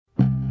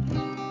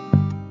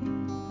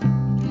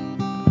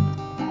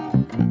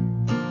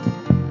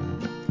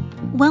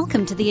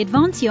Welcome to the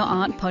Advance Your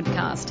Art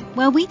podcast,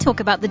 where we talk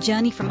about the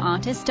journey from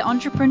artist to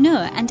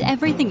entrepreneur and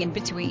everything in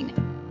between.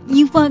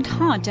 You've worked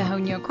hard to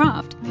hone your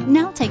craft.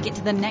 Now take it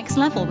to the next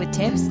level with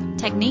tips,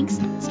 techniques,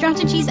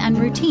 strategies, and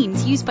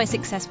routines used by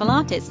successful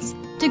artists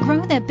to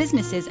grow their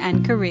businesses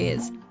and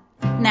careers.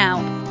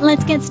 Now,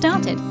 let's get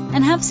started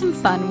and have some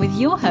fun with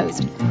your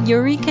host,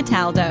 Yuri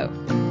Cataldo.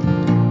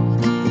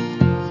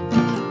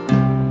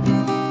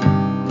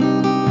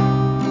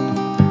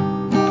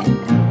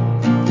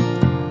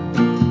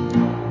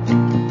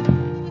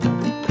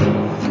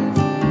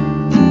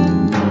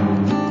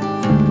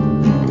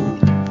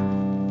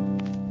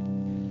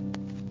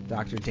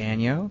 Dr.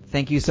 Danyo,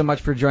 thank you so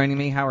much for joining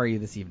me. How are you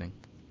this evening?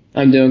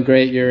 I'm doing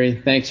great,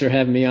 Yuri. Thanks for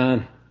having me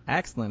on.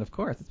 Excellent, of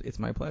course. It's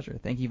my pleasure.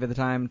 Thank you for the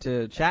time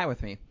to chat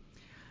with me.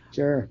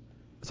 Sure.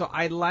 So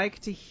I'd like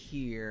to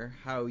hear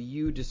how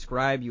you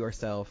describe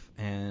yourself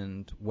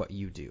and what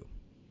you do.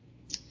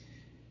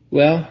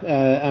 Well,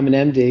 I'm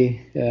an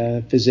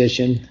MD,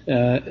 physician.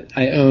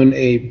 I own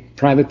a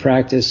private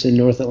practice in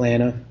North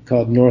Atlanta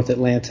called North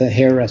Atlanta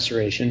Hair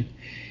Restoration.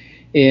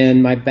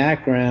 And my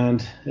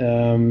background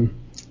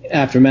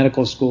after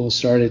medical school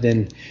started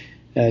in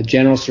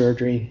general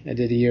surgery. I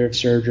did a year of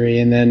surgery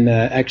and then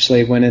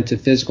actually went into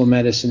physical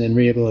medicine and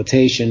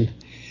rehabilitation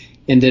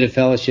and did a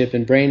fellowship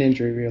in brain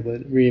injury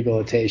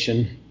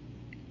rehabilitation.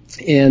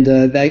 And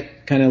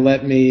that kind of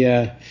let me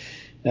kind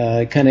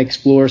of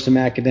explore some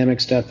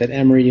academic stuff at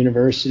Emory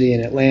University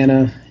in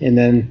Atlanta. And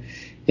then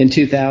in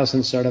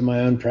 2000 started my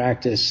own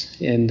practice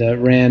and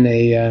ran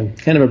a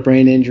kind of a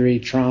brain injury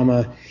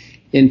trauma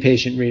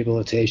inpatient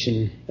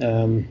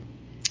rehabilitation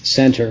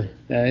center.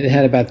 It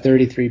had about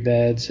 33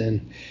 beds,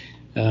 and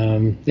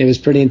it was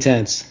pretty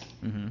intense.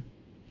 Mm-hmm.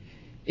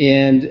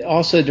 And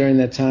also during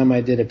that time,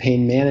 I did a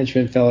pain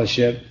management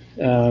fellowship.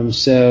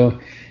 So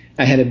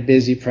I had a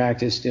busy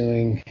practice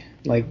doing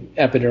like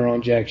epidural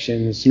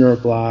injections,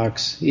 nerve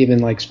blocks, even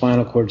like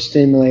spinal cord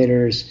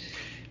stimulators,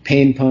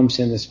 pain pumps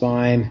in the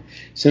spine.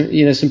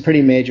 So, some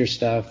pretty major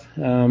stuff.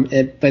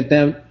 But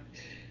then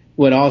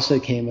what also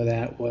came with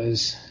that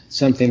was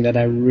something that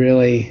I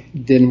really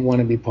didn't want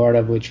to be part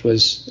of, which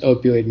was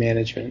opioid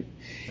management.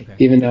 Okay.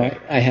 Even though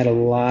I had a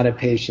lot of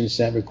patients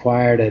that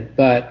required it,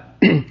 but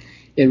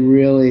it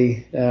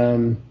really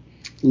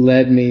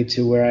led me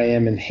to where I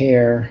am in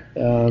hair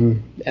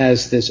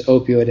as this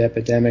opioid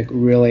epidemic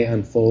really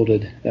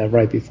unfolded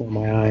right before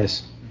my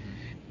eyes.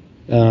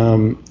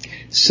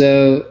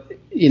 So,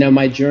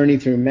 my journey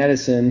through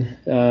medicine,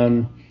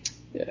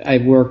 I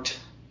worked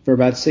for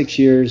about 6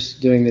 years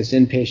doing this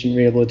inpatient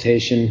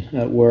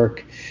rehabilitation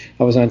work.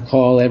 I was on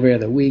call every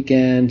other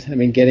weekend. I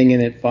mean, getting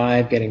in at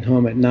 5, getting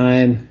home at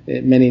 9,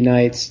 many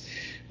nights.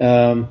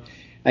 I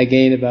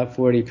gained about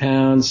 40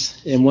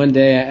 pounds. And one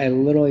day I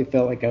literally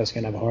felt like I was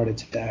going to have a heart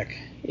attack.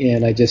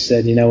 And I just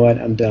said, you know what,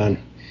 I'm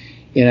done.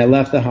 And I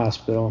left the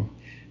hospital,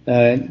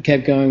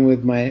 kept going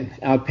with my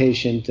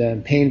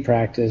outpatient pain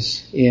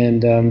practice.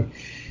 And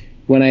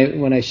when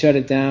I shut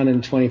it down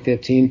in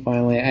 2015,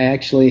 finally, I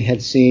actually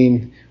had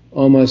seen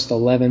almost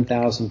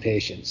 11,000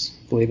 patients,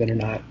 believe it or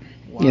not,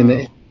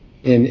 wow.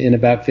 in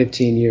about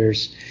 15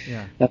 years.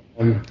 Yeah.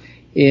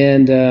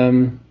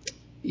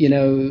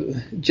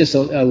 Just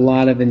a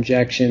lot of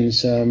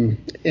injections.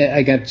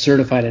 I got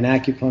certified in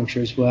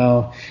acupuncture as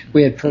well.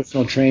 We had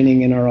personal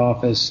training in our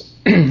office,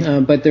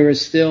 but there was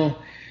still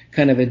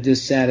kind of a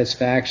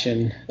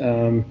dissatisfaction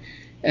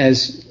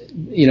as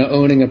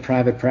owning a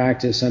private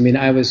practice. I mean,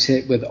 I was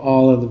hit with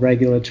all of the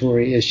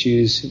regulatory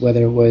issues,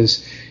 whether it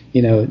was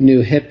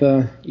new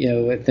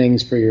HIPAA,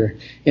 things for your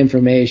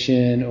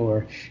information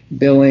or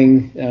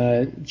billing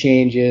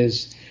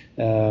changes,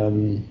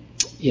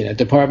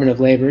 Department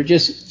of Labor,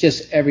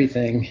 just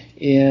everything.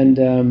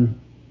 And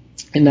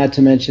not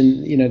to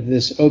mention,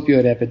 this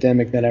opioid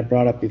epidemic that I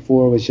brought up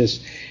before was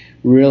just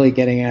really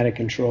getting out of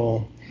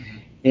control.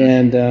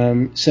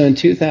 And so in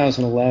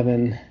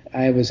 2011,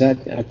 I was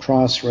at a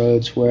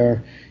crossroads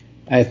where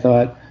I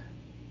thought,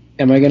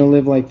 am I going to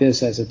live like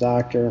this as a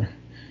doctor,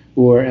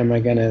 or am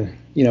I going to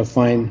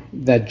find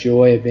that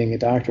joy of being a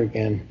doctor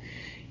again?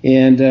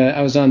 And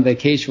I was on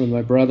vacation with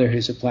my brother,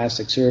 who's a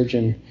plastic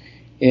surgeon,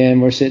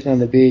 and we're sitting on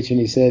the beach, and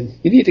he said,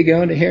 you need to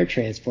go into hair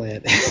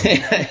transplant.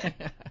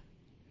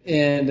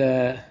 And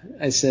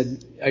I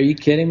said, are you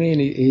kidding me?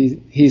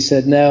 And he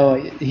said no.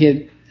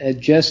 He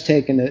had just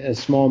taken a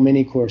small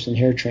mini course in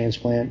hair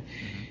transplant,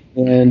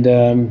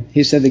 and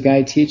he said the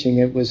guy teaching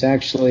it was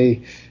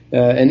actually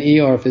an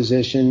ER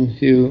physician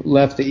who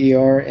left the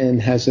ER and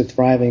has a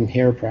thriving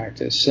hair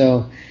practice.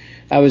 So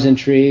I was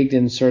intrigued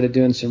and started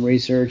doing some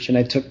research, and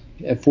I took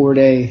a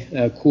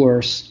 4-day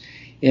course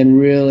and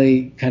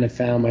really kind of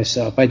found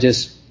myself. I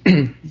just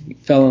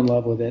fell in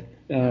love with it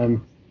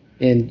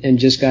and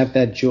just got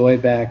that joy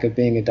back of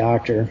being a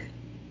doctor.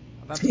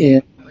 That's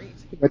great.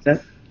 What's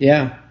that?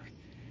 Yeah.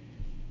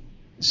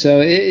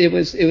 So it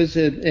was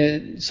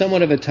a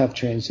somewhat of a tough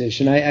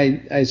transition.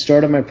 I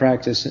started my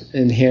practice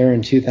in hair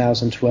in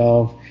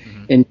 2012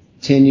 and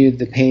continued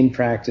the pain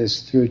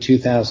practice through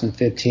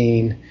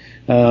 2015.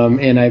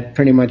 And I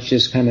pretty much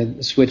just kind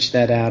of switched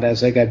that out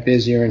as I got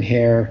busier in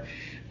hair.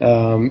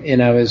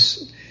 And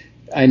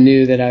I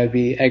knew that I would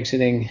be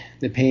exiting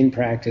the pain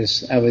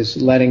practice. I was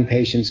letting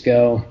patients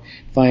go,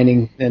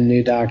 finding them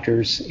new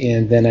doctors,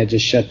 and then I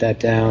just shut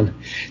that down.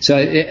 So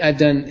I've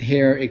done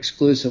hair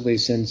exclusively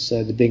since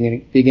the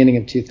beginning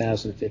of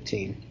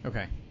 2015.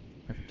 Okay,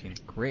 15.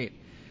 Great.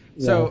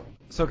 Yeah.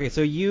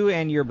 So you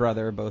and your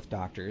brother are both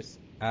doctors.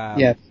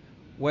 Yeah.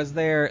 Was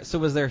there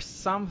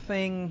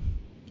something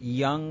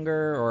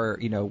younger or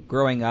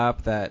growing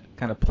up that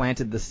kind of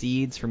planted the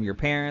seeds from your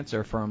parents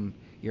or from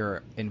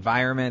your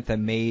environment that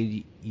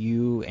made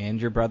you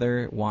and your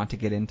brother want to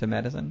get into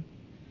medicine?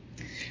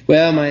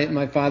 Well,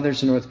 my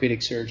father's an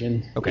orthopedic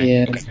surgeon,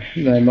 Okay. and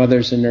my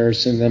mother's a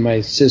nurse, and then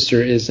my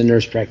sister is a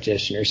nurse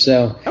practitioner.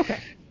 So, Okay.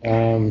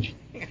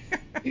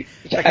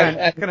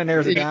 That kind of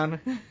narrows it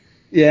down.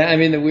 Yeah, I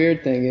mean the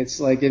weird thing, it's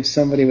like if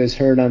somebody was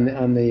hurt on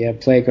the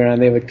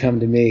playground, they would come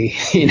to me,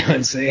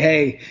 and say,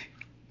 "Hey,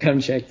 come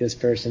check this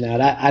person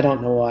out." I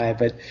don't know why,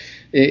 but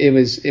it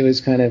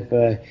was kind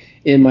of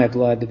in my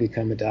blood to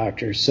become a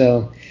doctor.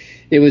 So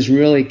it was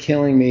really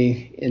killing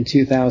me in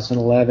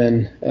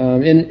 2011.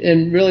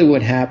 And really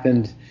what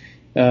happened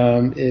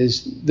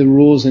is the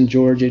rules in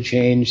Georgia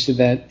changed so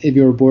that if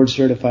you were board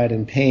certified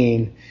in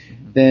pain,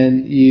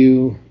 then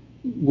you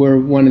were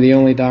one of the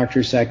only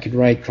doctors that could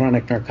write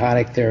chronic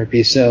narcotic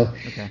therapy. So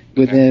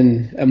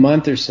within a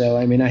month or so,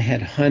 I mean, I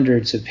had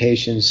hundreds of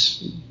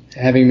patients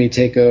wanting me to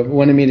take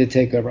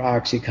over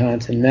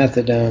OxyContin,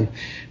 methadone,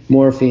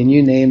 morphine,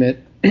 you name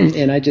it.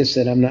 And I just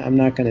said, I'm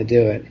not going to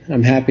do it.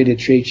 I'm happy to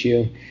treat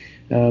you,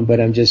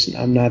 but I'm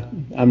not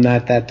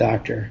that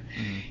doctor.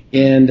 Mm-hmm.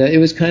 And it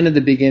was kind of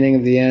the beginning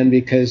of the end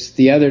because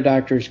the other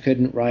doctors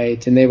couldn't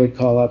write, and they would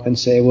call up and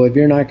say, well, if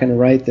you're not going to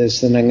write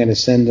this, then I'm going to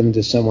send them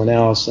to someone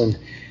else. And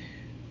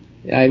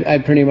I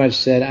pretty much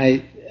said,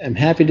 I'm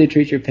happy to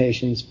treat your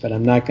patients, but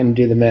I'm not going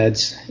to do the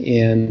meds.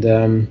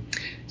 And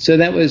so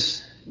that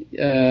was,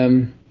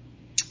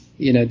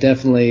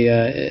 definitely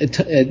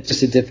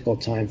just a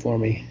difficult time for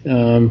me.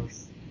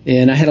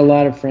 And I had a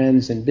lot of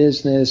friends in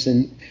business,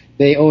 and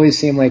they always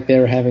seemed like they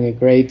were having a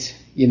great,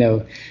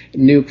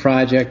 new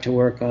project to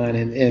work on,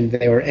 and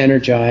they were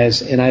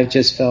energized. And I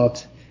just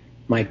felt,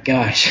 my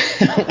gosh,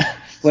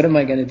 what am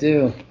I going to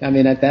do? I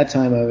mean, at that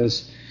time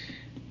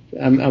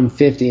I'm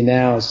 50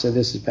 now, so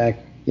this is back,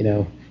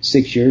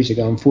 6 years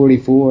ago. I'm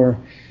 44,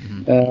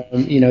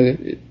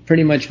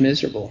 pretty much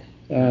miserable.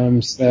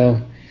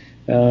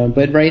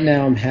 But right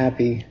now I'm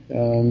happy,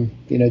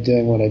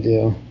 doing what I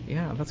do.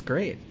 Yeah, that's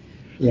great.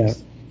 Yeah.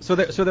 So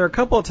there are a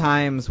couple of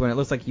times when it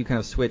looks like you kind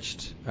of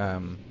switched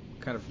kind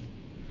of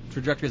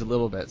trajectories a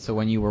little bit. So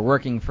when you were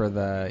working for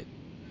the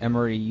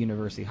Emory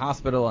University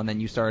Hospital, and then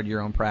you started your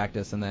own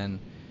practice, and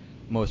then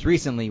most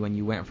recently when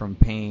you went from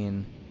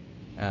pain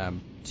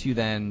to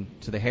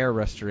the hair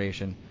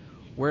restoration,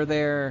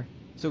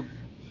 so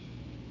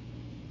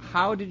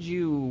how did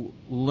you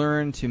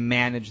learn to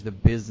manage the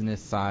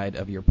business side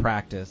of your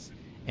practice?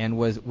 And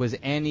was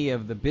any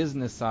of the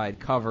business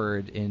side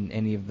covered in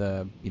any of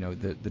the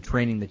the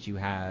training that you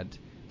had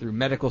through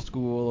medical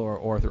school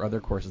or through other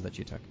courses that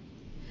you took?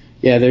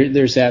 Yeah,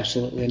 there's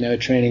absolutely no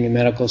training in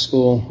medical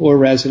school or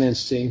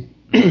residency.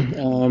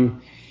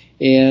 When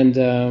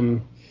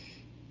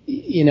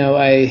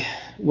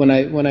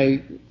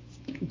I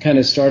kind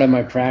of started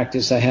my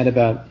practice, I had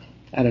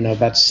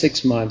about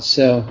 6 months.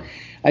 So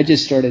I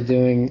just started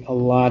doing a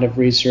lot of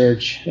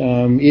research,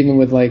 even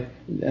with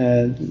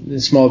the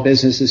Small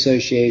Business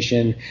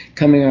Association,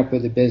 coming up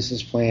with a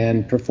business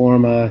plan,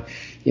 Performa,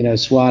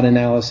 SWOT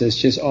analysis,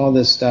 just all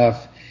this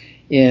stuff.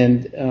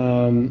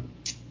 And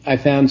I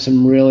found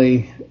some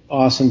really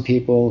awesome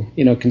people,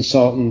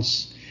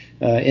 consultants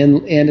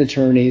and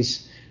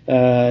attorneys,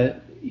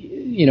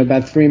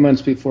 about 3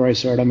 months before I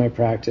started my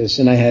practice.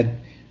 And I had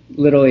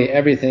literally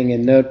everything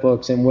in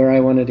notebooks and where I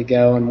wanted to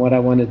go and what I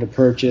wanted to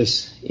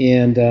purchase.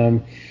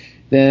 And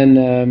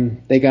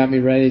then they got me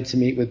ready to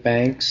meet with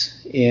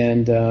banks,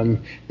 and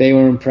they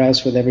were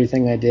impressed with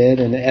everything I did.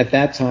 And at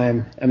that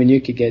time, I mean,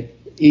 you could get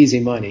easy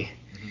money.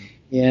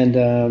 Mm-hmm.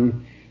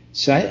 And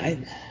so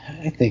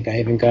I think I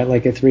even got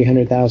like a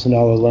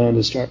 $300,000 loan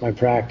to start my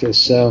practice.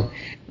 So,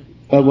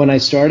 but when I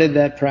started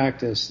that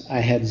practice, I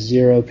had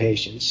 0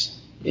 patients,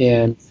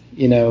 and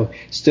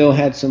still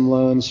had some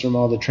loans from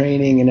all the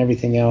training and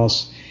everything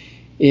else.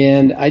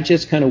 And I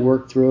just kind of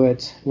worked through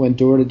it, went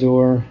door to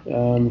door.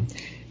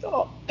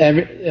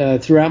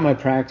 Throughout my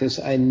practice,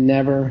 I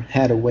never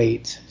had to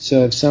wait.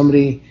 So if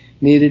somebody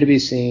needed to be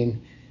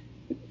seen,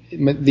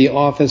 the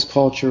office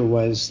culture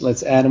was,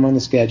 let's add them on the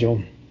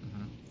schedule.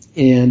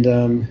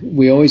 And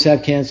we always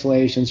have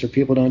cancellations or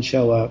people don't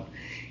show up.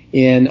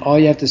 And all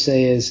you have to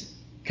say is,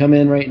 come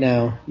in right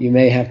now. You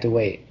may have to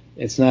wait.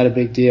 It's not a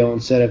big deal.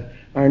 Instead of,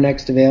 our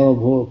next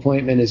available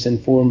appointment is in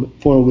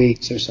 4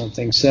 weeks or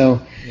something.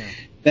 So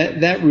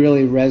that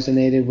really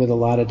resonated with a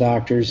lot of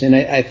doctors. And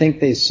I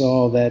think they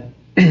saw that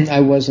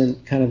I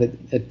wasn't kind of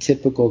a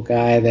typical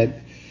guy that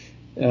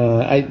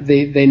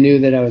they knew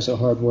that I was a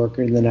hard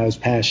worker and that I was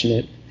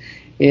passionate.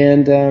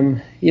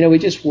 And, we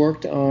just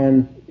worked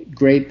on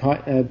great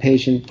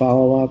patient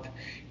follow-up,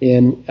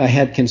 And I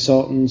had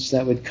consultants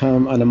that would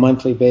come on a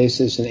monthly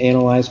basis and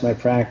analyze my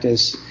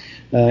practice,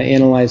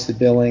 analyze the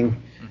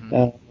billing.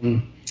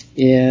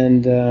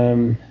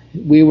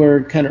 We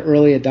were kind of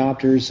early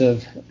adopters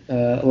of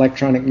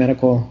electronic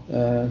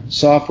medical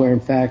software.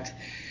 In fact,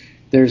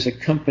 there's a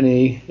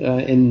company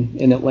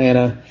in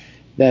Atlanta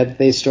that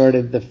they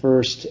started the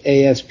first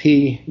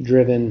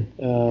ASP-driven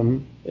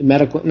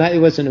medical. It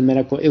wasn't a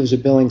medical; it was a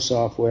billing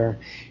software,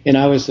 and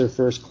I was their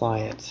first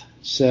client.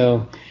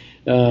 So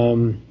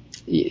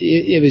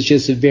it was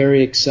just a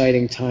very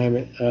exciting time,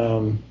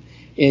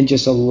 and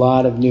just a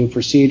lot of new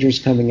procedures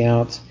coming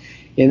out.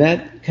 And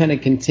that kind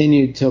of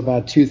continued till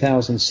about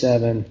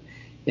 2007,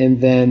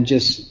 and then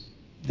just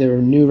there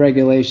were new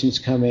regulations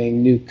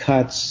coming, new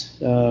cuts.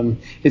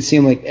 It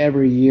seemed like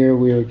every year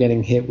we were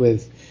getting hit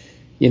with,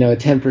 a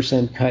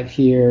 10% cut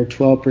here,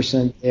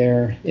 12%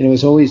 there, and it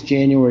was always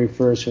January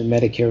 1st when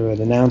Medicare would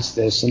announce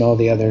this, and all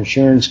the other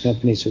insurance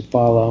companies would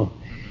follow.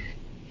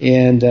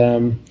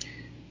 And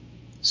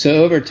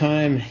so over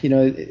time,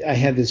 I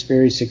had this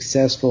very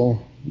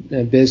successful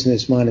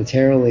business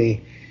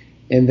monetarily,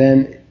 and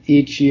then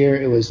each year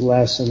it was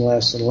less and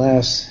less and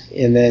less,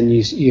 and then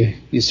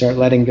you start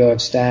letting go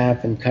of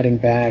staff and cutting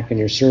back, and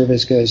your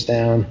service goes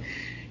down,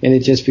 and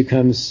it just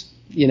becomes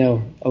a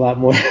lot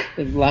more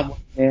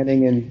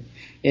demanding,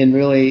 and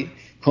really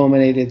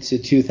culminated to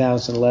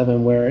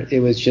 2011 where it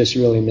was just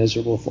really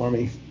miserable for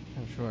me.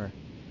 Oh, sure.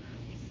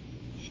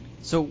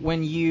 So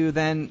when you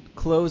then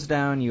closed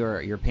down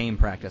your pain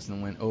practice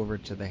and went over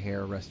to the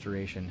hair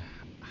restoration,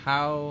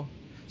 so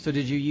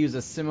did you use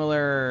a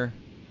similar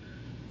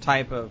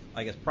type of,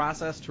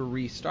 process to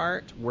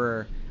restart?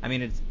 Where,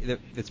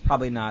 it's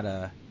probably not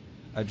a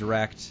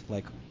direct,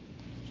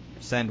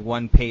 send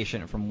one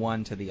patient from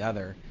one to the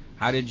other.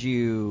 How did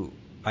you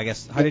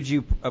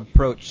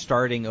approach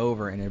starting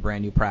over in a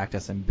brand new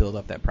practice and build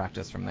up that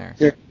practice from there?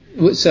 Sure.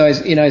 So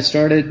I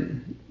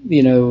started,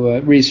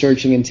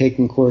 researching and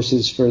taking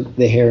courses for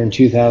the hair in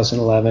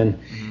 2011.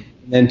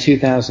 Then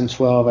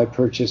 2012, I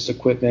purchased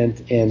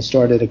equipment and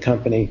started a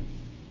company.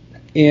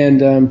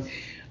 And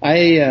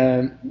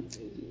I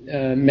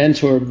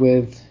mentored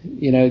with,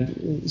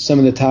 some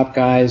of the top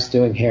guys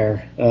doing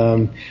hair.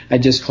 I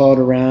just called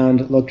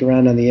around, looked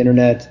around on the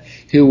internet,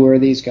 who were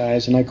these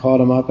guys, and I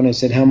called them up and I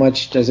said, how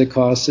much does it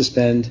cost to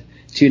spend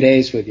 2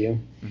 days with you?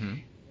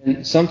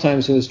 And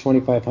sometimes it was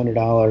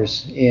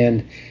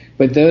 $2,500.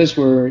 But those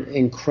were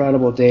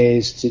incredible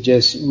days to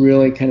just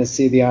really kind of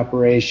see the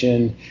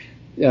operation,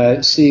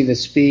 see the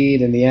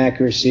speed and the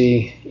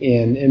accuracy,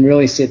 and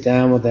really sit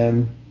down with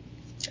them.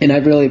 And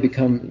I've really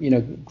become,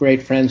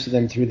 great friends with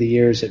them through the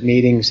years at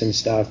meetings and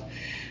stuff.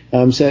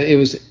 So it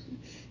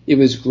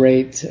was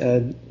great.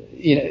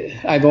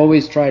 I've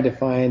always tried to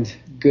find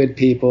good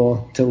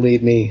people to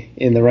lead me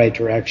in the right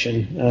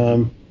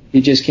direction.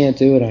 You just can't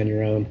do it on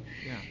your own.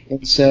 Yeah.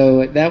 And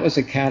so that was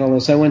a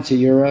catalyst. I went to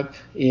Europe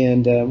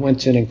and went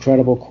to an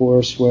incredible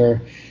course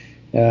where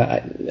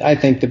I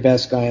think the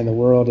best guy in the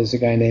world is a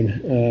guy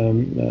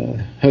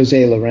named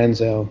Jose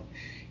Lorenzo.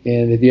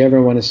 And if you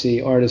ever want to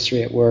see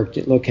artistry at work,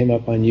 look him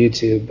up on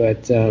YouTube.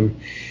 But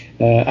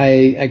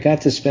I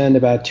got to spend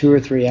about 2 or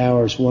 3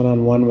 hours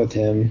one-on-one with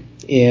him,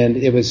 and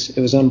it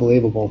was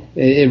unbelievable.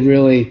 It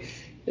really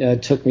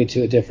took me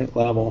to a different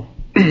level.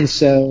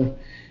 So,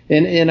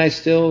 and I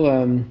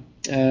still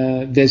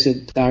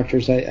visit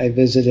doctors. I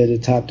visited a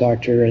top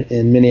doctor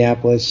in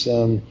Minneapolis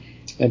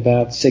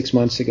about 6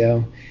 months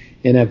ago,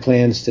 and have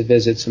plans to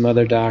visit some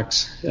other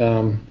docs.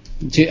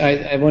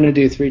 I want to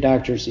do 3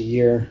 doctors a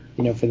year,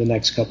 for the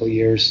next couple of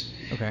years.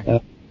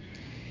 Okay.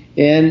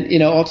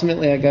 And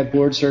ultimately I got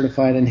board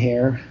certified in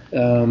hair,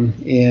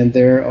 and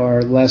there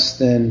are less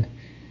than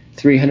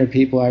 300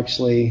 people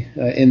actually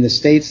in the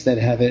States that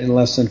have it, and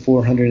less than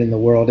 400 in the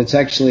world. It's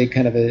actually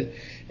kind of a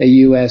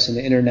U.S. and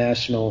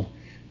international,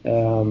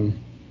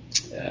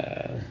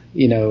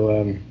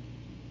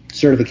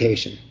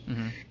 certification.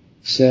 Mm-hmm.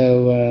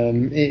 So,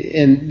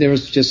 and there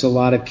was just a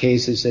lot of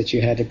cases that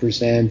you had to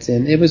present,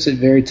 and it was a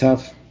very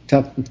tough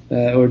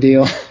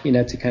ordeal,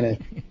 to kind of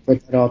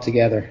put that all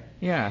together.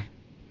 Yeah.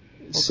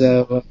 Okay.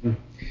 So,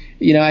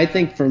 I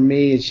think for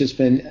me, it's just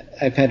been,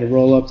 I've had to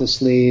roll up the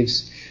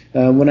sleeves.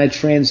 When I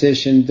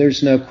transitioned,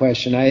 there's no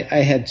question. I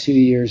had 2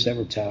 years that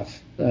were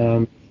tough.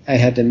 I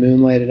had to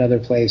moonlight at other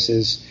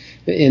places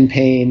in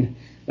pain,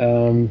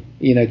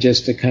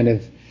 just to kind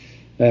of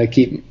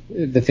keep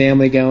the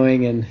family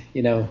going, and,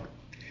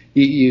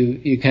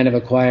 you kind of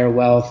acquire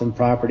wealth and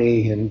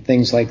property and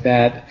things like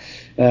that.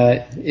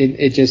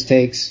 It just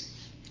takes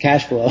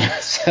cash flow.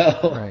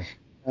 So,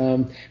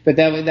 right. But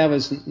that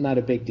was not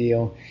a big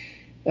deal.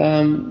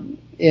 And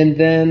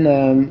then,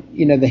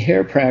 the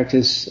hair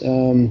practice,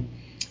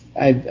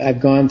 I've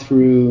gone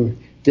through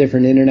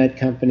different internet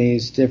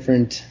companies,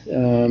 different,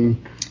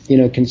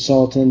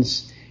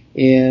 consultants,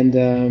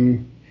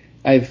 and,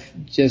 I've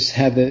just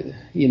had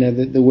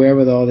the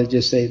wherewithal to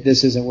just say,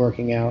 this isn't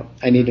working out.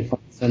 I need to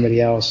find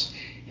somebody else.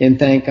 And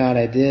thank God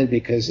I did,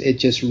 because it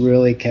just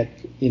really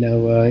kept,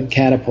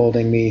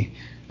 catapulting me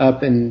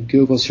up in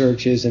Google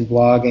searches and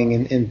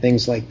blogging and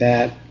things like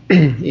that.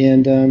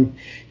 And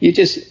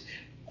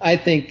I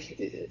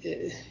think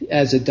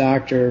as a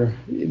doctor,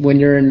 when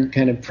you're in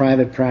kind of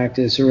private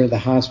practice or at the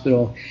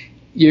hospital,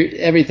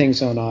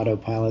 everything's on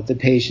autopilot. The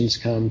patients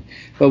come.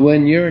 But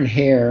when you're in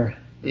hair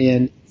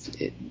and,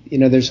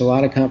 there's a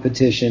lot of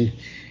competition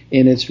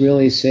and it's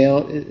really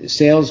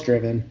sales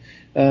driven,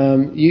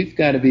 you've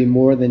got to be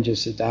more than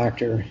just a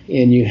doctor,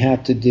 and you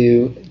have to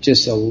do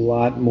just a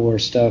lot more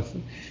stuff,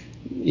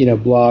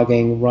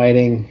 blogging,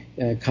 writing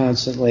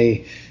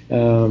constantly,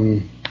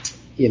 doing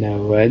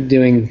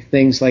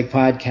things like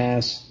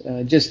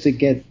podcasts, just to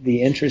get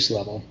the interest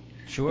level.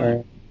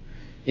 Sure.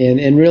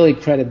 And really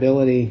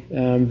credibility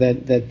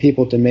that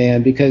people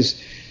demand,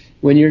 because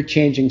when you're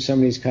changing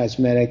somebody's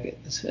cosmetic,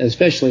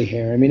 especially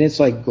hair, I mean,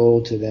 it's like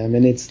gold to them,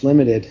 and it's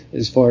limited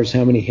as far as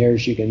how many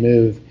hairs you can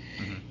move.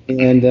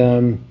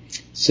 And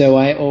so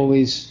I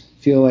always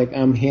feel like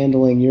I'm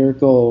handling your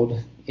gold,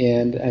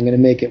 and I'm going to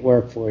make it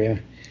work for you.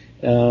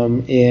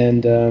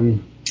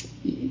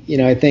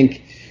 I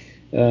think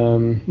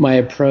my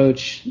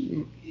approach,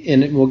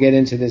 and we'll get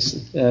into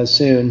this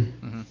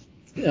soon,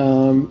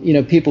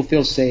 people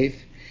feel safe,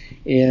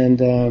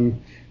 and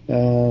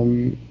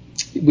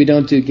we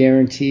don't do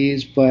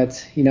guarantees,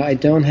 but, I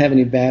don't have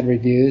any bad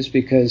reviews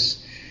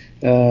because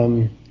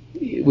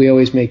we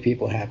always make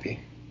people happy,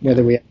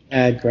 whether we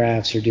add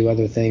grafts or do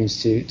other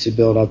things to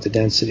build up the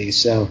density.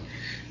 So,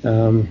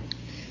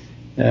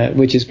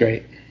 which is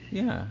great.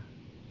 Yeah.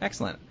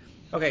 Excellent.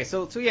 Okay.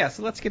 So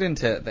let's get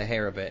into the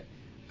hair a bit.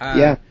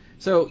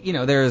 So,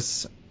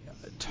 there's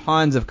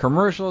tons of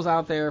commercials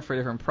out there for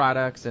different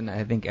products, and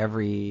I think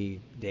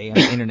every day on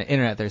the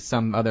internet there's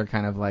some other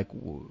kind of like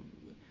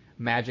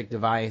magic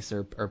device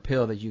or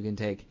pill that you can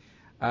take.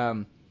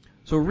 So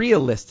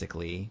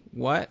realistically,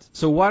 what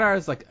is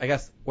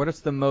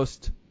the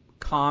most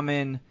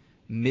common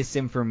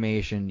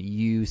misinformation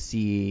you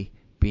see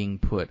being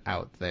put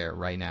out there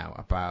right now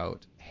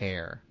about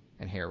hair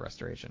and hair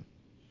restoration?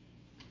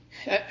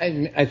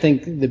 I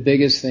think the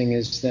biggest thing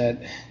is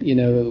that,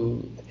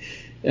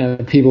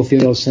 people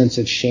feel a sense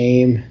of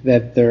shame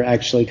that they're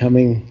actually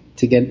coming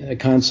to get a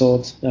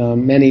consult.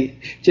 Many,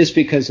 just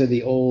because of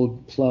the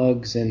old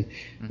plugs and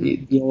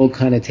the old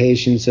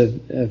connotations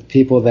of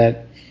people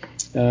that,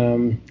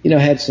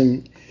 had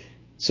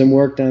some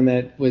work done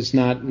that was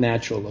not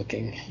natural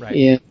looking.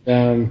 Right.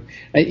 And,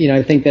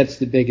 I think that's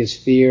the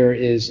biggest fear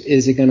is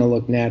it going to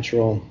look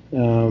natural?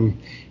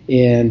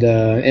 And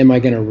am I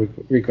going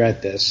to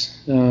regret this?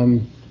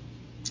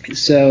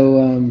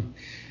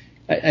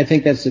 I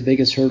think that's the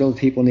biggest hurdle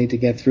people need to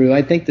get through.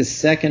 I think the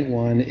second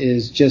one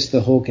is just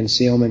the whole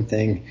concealment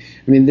thing.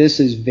 I mean, this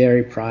is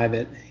very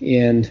private,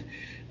 and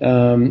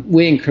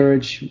we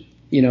encourage,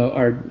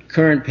 our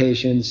current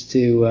patients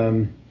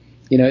to,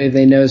 if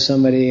they know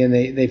somebody and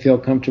they feel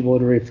comfortable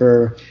to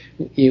refer,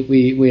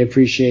 we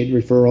appreciate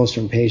referrals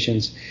from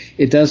patients.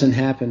 It doesn't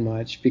happen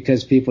much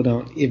because people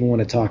don't even want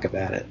to talk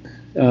about it.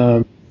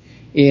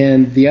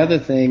 And the other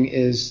thing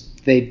is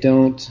they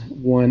don't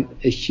want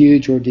a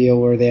huge ordeal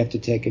where they have to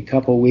take a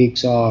couple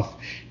weeks off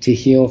to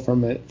heal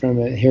from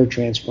a hair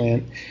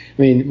transplant.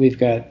 I mean, we've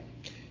got,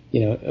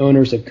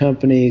 owners of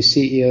companies,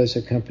 CEOs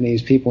of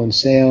companies, people in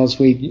sales.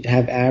 We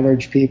have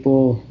average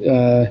people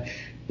that,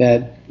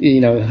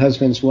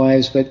 husbands,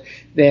 wives, but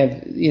they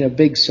have,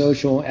 big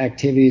social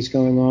activities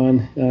going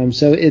on.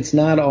 So it's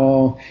not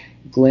all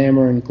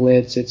glamour and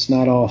glitz. It's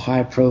not all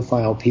high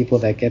profile people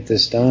that get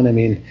this done. I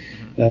mean,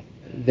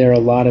 there are a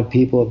lot of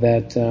people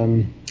that,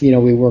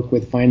 we work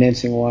with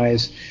financing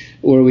wise,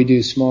 or we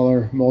do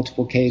smaller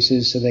multiple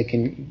cases so they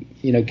can,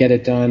 get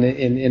it done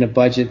in a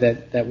budget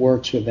that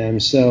works with them.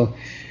 So,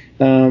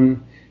 the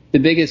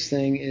biggest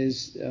thing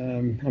is,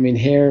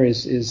 hair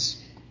is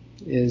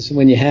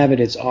when you have it,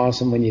 it's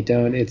awesome. When you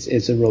don't,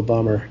 it's a real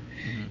bummer.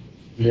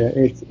 Yeah,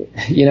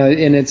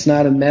 and it's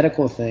not a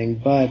medical thing,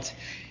 but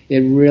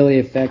it really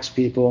affects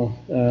people,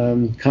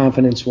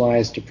 confidence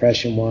wise,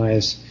 depression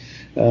wise.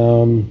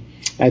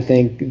 I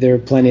think there are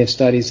plenty of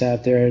studies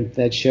out there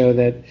that show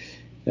that,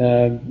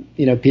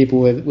 people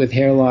with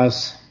hair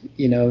loss,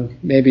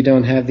 maybe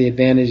don't have the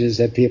advantages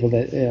that people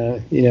that,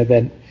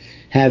 that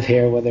have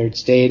hair, whether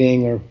it's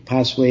dating or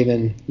possibly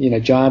even,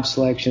 job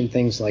selection,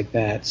 things like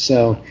that.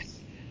 So,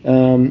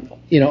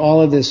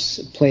 all of this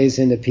plays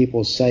into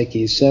people's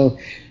psyches. So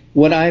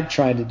what I've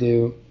tried to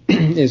do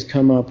is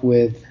come up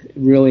with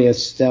really a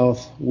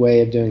stealth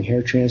way of doing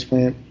hair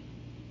transplant,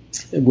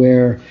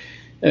 where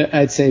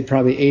I'd say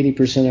probably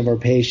 80% of our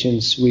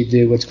patients, we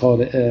do what's called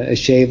a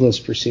shaveless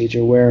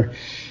procedure, where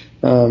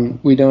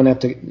we don't have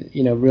to,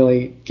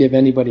 really give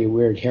anybody a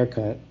weird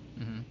haircut.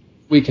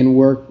 We can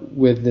work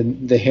with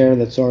the hair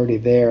that's already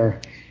there,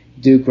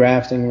 do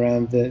grafting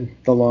around the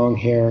long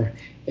hair,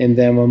 and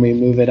then when we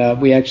move it up,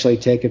 we actually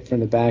take it from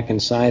the back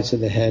and sides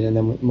of the head, and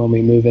then when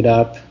we move it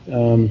up,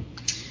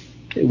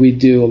 we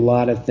do a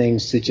lot of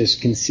things to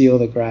just conceal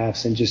the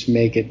grafts and just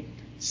make it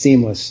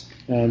seamless,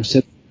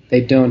 so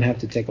they don't have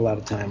to take a lot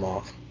of time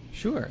off.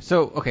 Sure.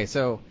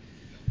 So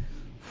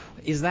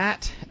is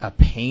that a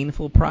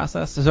painful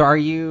process? So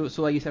like you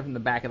said, from the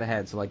back of the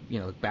head, so like,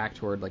 back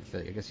toward like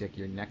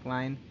your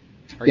neckline?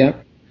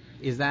 Yep.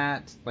 Is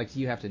that like, do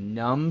you have to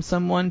numb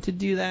someone to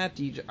do that?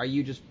 Are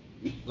you just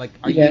like,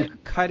 are Yeah. you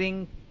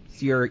cutting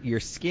your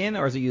skin,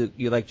 or is it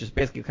you like just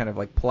basically kind of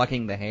like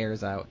plucking the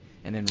hairs out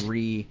and then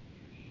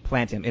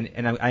replant them?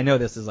 And I know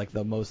this is like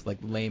the most like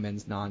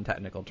layman's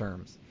non-technical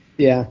terms.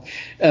 Yeah.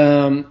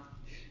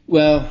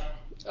 Well,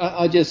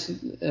 I'll just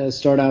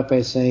start out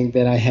by saying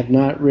that I have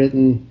not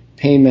written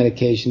pain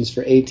medications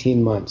for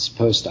 18 months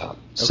post-op. Okay.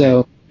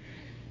 So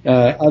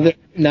other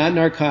not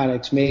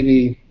narcotics,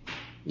 maybe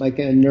like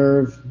a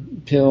nerve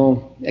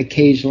pill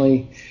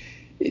occasionally.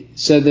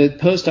 So the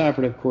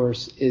post-operative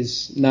course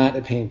is not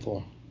a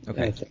painful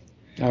thing.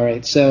 All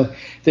right. So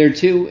there are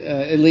two,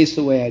 at least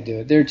the way I do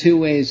it, there are two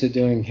ways of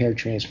doing hair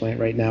transplant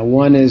right now.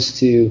 One is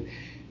to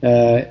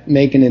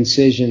make an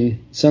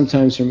incision,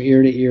 sometimes from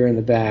ear to ear in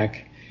the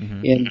back,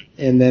 mm-hmm.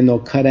 and then they'll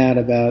cut out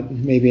about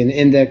maybe an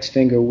index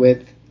finger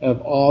width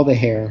of all the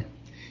hair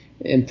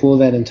and pull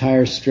that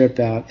entire strip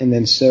out and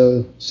then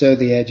sew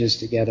the edges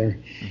together.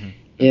 Mm-hmm.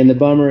 And the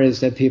bummer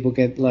is that people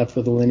get left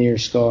with a linear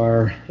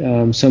scar.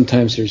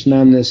 Sometimes there's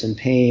numbness and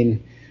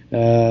pain.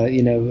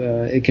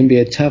 It can be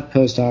a tough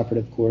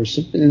post-operative course.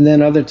 And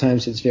then other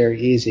times it's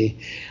very easy.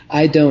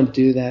 I don't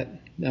do that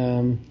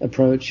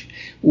approach.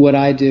 What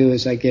I do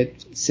is I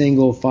get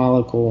single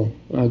follicle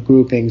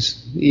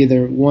groupings,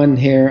 either one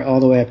hair all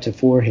the way up to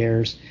 4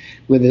 hairs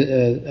with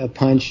a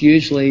punch.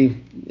 Usually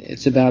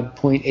it's about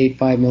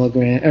 0.85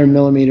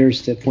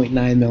 millimeters to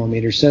 0.9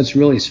 millimeters, so it's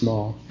really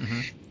small. Mm-hmm.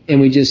 And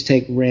we just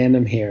take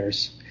random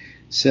hairs.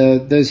 So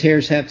those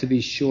hairs have to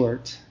be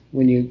short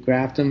when you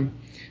graft them.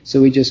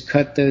 So we just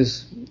cut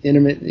those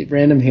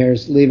random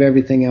hairs, leave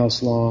everything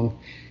else long,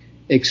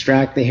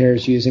 extract the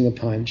hairs using a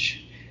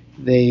punch.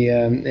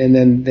 And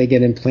then they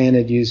get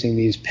implanted using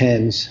these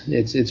pens.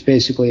 It's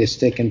basically a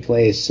stick in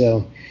place.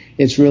 So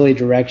it's really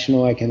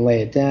directional. I can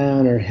lay it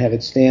down or have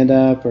it stand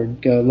up or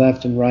go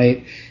left and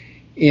right.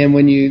 And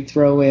when you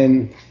throw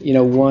in,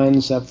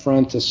 ones up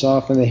front to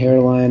soften the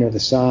hairline or the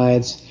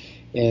sides,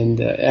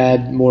 and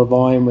add more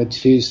volume with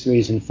 2s,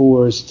 3s, and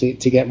 4s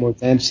to get more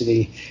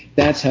density,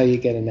 that's how you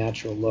get a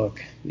natural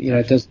look.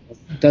 It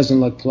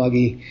doesn't look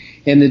pluggy.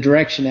 And the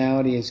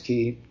directionality is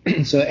key.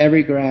 So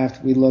every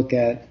graft we look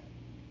at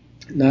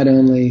not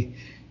only,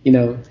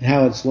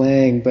 how it's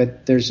laying,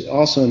 but there's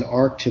also an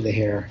arc to the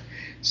hair.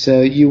 So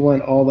you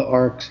want all the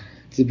arcs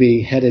to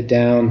be headed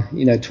down,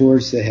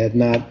 towards the head,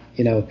 not,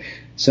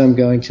 some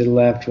going to the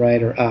left,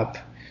 right, or up.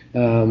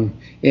 And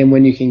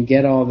when you can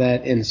get all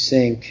that in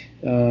sync,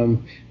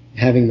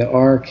 having the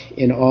arc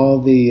in all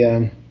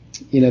the,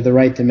 the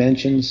right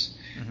dimensions,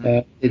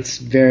 mm-hmm. It's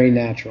very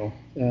natural,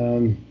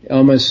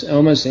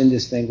 almost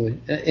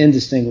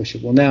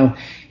indistinguishable. Now,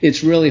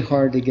 it's really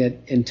hard to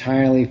get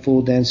entirely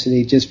full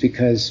density just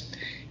because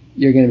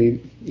you're going to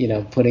be,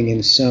 putting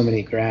in so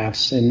many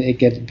grafts, and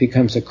it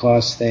becomes a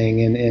cost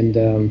thing. And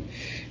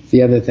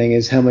the other thing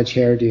is, how much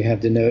hair do you have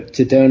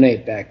to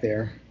donate back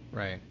there?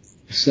 Right.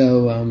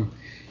 So,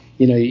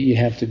 you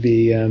have to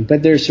be,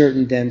 but there are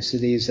certain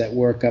densities that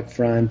work up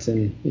front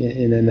and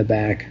in the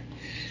back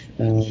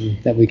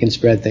that we can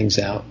spread things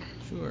out.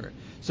 Sure.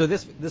 So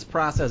this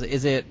process,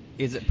 is it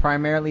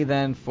primarily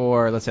then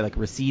for, let's say, like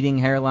receding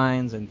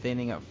hairlines and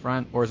thinning up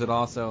front, or is it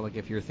also like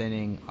if you're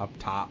thinning up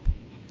top?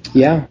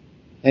 Yeah,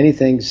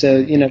 anything.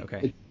 So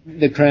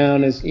the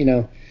crown is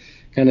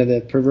kind of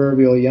the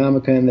proverbial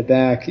yarmulke in the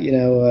back.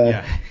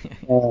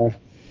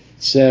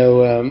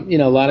 So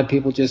a lot of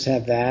people just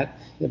have that.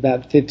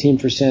 About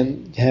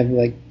 15% have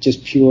like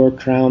just pure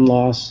crown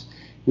loss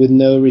with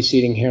no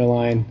receding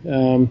hairline.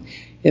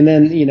 And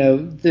then,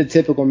 the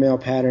typical male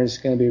pattern is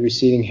going to be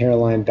receding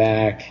hairline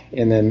back.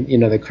 And then,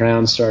 the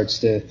crown starts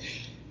to,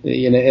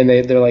 and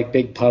they're like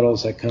big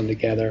puddles that come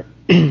together.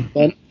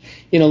 But,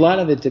 a lot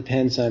of it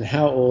depends on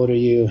how old are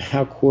you,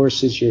 how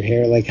coarse is your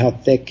hair, like how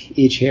thick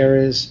each hair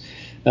is,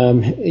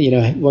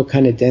 what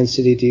kind of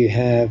density do you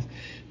have,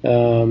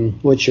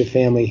 what's your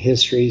family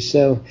history.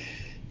 So,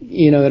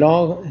 it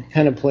all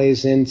kind of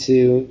plays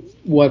into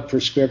what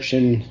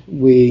prescription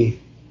we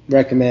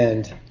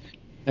recommend.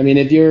 I mean,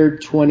 if you're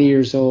 20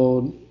 years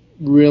old,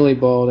 really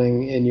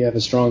balding, and you have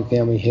a strong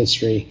family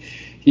history,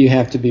 you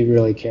have to be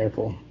really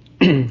careful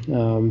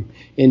and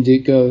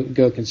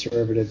go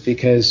conservative,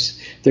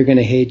 because they're going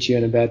to hate you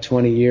in about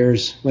 20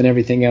 years when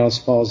everything else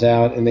falls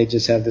out and they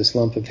just have this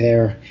lump of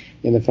hair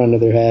in the front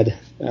of their head.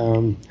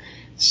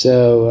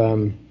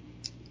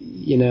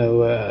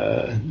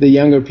 The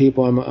younger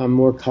people, I'm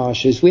more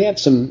cautious. We have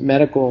some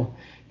medical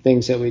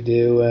things that we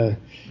do.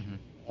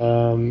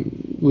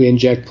 We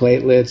inject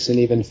platelets and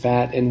even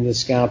fat in the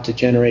scalp to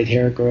generate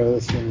hair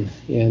growth,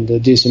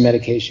 and do some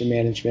medication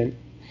management,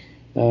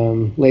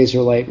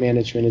 laser light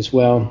management as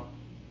well.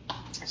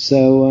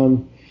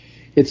 So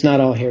it's not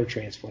all hair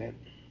transplant.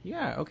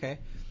 Yeah. Okay.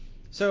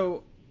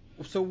 So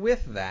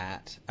with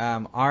that,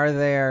 are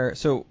there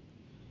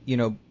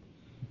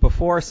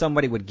before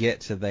somebody would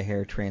get to the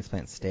hair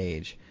transplant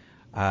stage,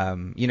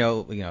 Rogaine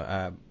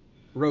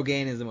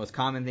is the most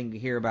common thing to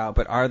hear about,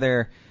 but are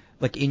there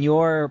like in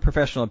your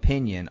professional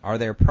opinion, are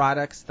there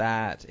products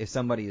that if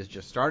somebody is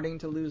just starting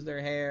to lose their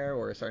hair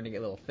or starting to get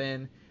a little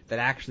thin that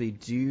actually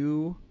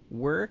do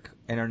work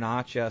and are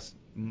not just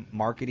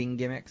marketing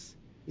gimmicks?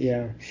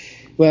 Yeah.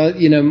 Well,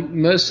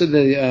 most of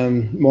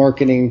the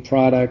marketing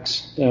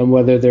products,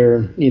 whether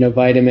they're,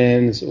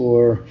 vitamins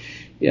or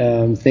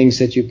things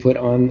that you put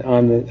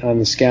on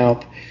the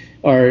scalp,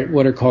 are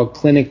what are called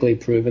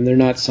clinically proven. They're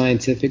not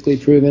scientifically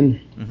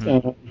proven.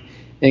 Mm-hmm.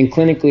 And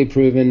clinically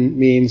proven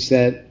means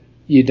that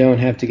you don't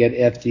have to get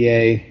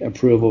FDA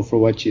approval for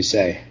what you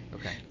say.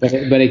 Okay.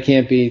 But it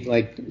can't be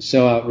like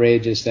so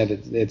outrageous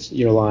that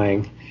you're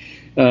lying.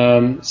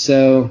 Most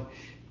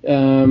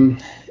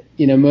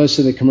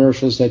of the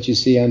commercials that you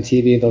see on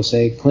TV, they'll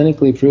say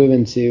clinically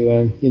proven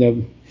to,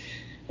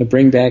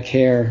 bring back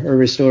hair or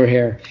restore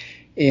hair.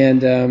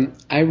 And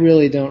I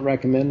really don't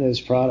recommend those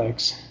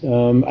products.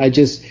 I'll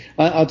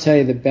tell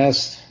you the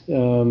best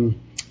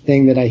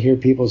thing that I hear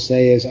people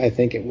say is, I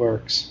think it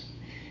works.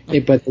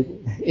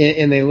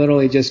 And they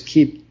literally just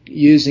keep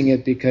using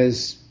it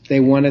because they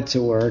want it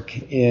to work,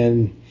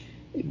 and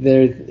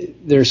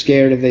they're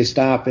scared if they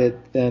stop it,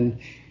 then,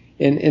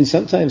 and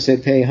sometimes they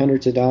pay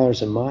hundreds of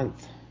dollars a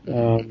month.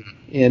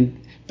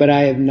 But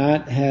I have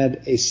not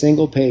had a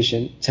single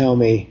patient tell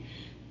me,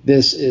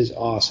 this is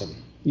awesome,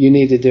 you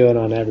need to do it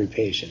on every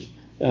patient.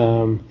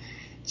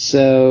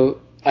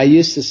 So I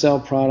used to sell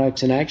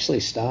products and I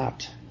actually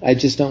stopped. I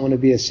just don't want to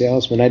be a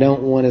salesman. I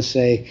don't want to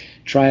say,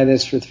 try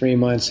this for 3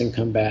 months and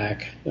come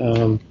back,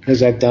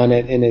 because I've done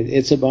it, and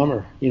it's a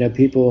bummer.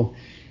 People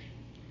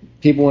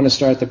want to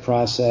start the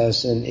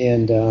process,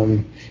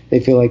 and they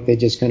feel like they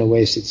just kind of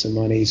wasted some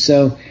money.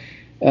 So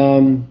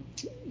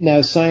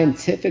now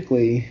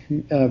scientifically,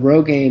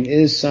 Rogaine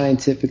is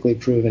scientifically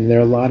proven. There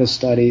are a lot of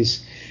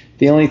studies.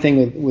 The only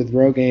thing with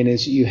Rogaine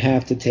is you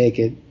have to take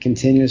it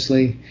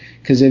continuously,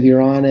 because if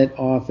you're on it,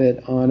 off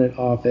it,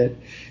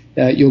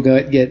 you'll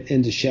get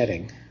into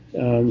shedding.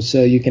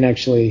 So you can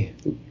actually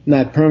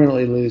not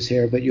permanently lose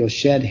hair, but you'll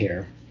shed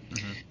hair,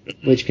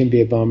 mm-hmm. which can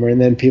be a bummer. And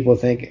then people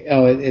think,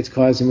 oh, it's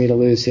causing me to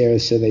lose hair,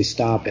 so they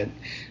stop it.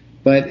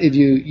 But if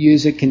you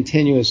use it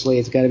continuously,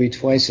 it's got to be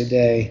twice a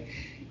day.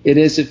 It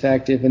is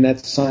effective, and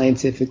that's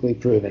scientifically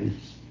proven.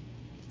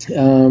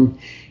 And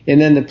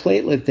then the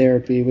platelet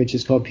therapy, which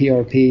is called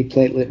PRP,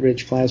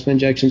 platelet-rich plasma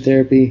injection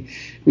therapy,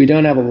 we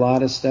don't have a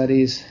lot of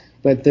studies,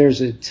 but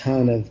there's a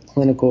ton of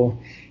clinical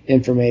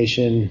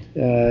information.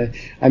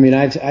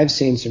 I've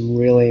seen some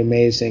really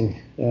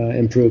amazing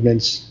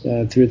improvements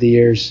through the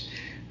years.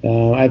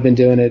 I've been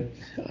doing it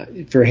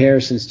for hair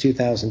since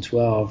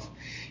 2012,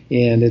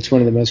 and it's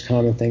one of the most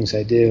common things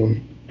I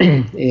do.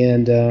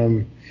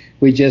 And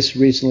we just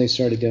recently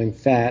started doing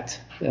fat,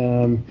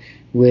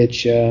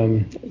 which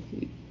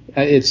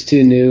it's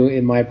too new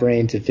in my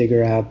brain to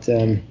figure out,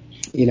 the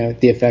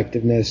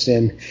effectiveness.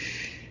 And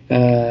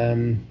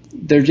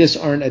there just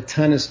aren't a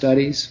ton of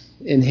studies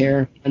in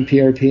hair on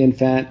PRP and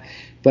fat,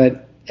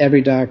 but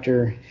every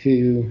doctor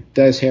who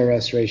does hair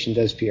restoration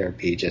does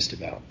PRP just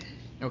about.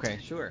 Okay,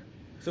 sure.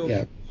 So,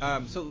 yeah.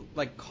 So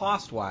like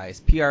cost-wise,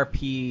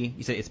 PRP,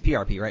 you say it's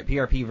PRP, right?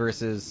 PRP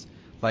versus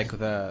like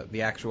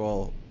the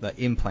actual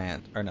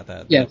implant, or not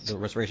the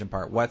restoration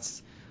part.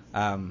 What's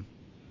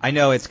I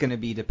know it's going to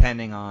be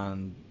depending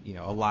on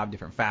a lot of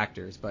different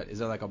factors, but is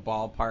there like a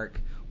ballpark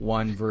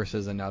one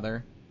versus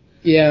another?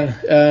 Yeah.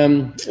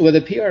 Well,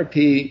 the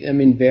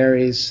PRP,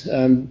 varies.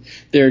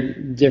 There are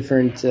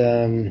different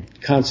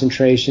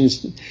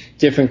concentrations.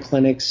 Different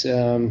clinics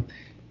have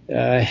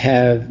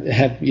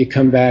you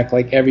come back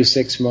like every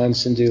 6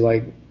 months and do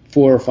like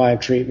 4 or 5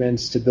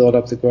 treatments to build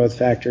up the growth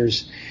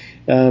factors.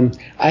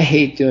 I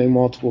hate doing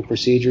multiple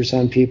procedures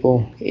on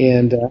people,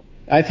 and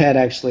I've had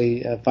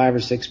actually 5 or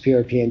 6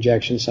 PRP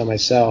injections on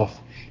myself,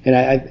 and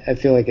I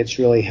feel like it's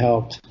really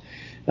helped.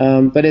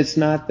 But it's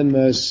not the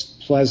most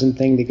pleasant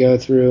thing to go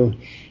through.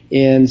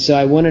 And so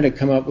I wanted to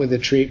come up with a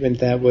treatment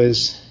that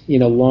was,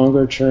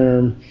 longer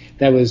term,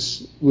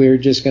 we were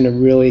just going to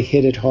really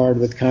hit it hard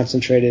with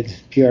concentrated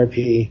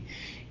PRP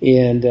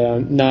and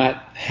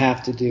not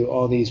have to do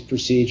all these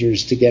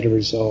procedures to get a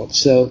result.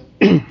 So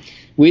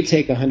we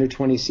take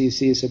 120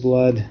 cc's of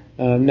blood.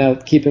 Now,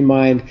 keep in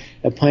mind,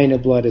 a pint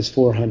of blood is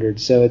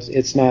 400, so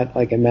it's not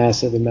like a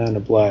massive amount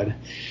of blood.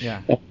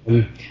 Yeah.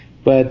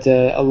 But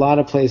a lot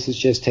of places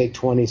just take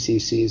 20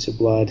 cc's of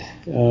blood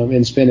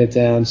and spin it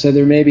down. So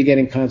they're maybe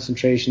getting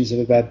concentrations of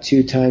about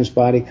 2 times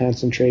body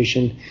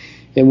concentration,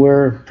 and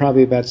we're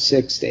probably about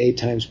 6 to 8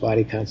 times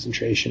body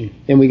concentration.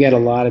 And we get a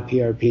lot of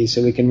PRP,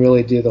 so we can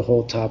really do the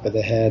whole top of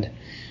the head.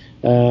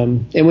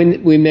 And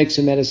we mix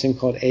a medicine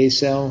called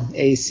ACELL,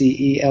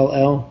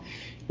 ACELL,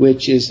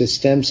 which is a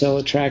stem cell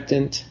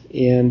attractant,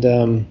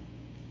 and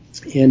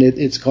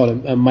it's called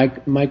a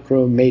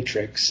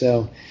micromatrix.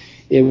 So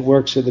it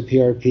works with the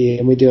PRP,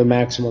 and we do a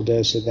maximal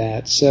dose of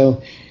that.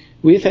 So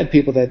we've had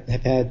people that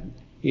have had,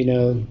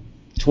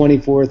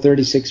 24,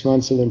 36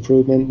 months of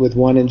improvement with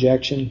one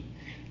injection.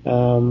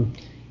 In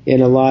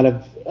a lot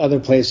of other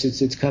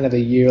places, it's kind of a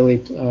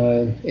yearly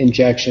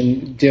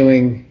injection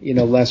doing,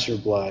 lesser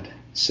blood.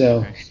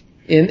 So,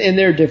 And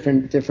there are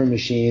different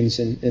machines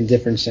and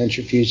different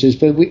centrifuges,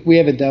 but we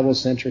have a double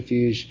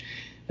centrifuge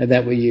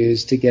that we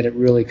use to get it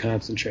really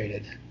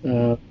concentrated.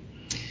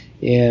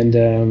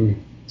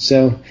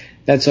 So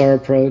that's our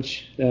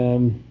approach.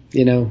 And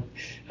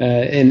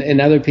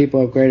other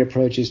people have great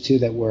approaches too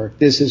that work.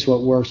 This is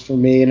what works for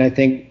me, and I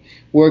think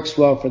works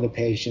well for the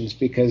patients,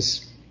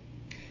 because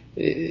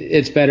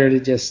it's better to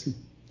just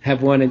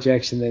have one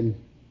injection than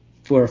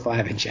 4 or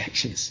 5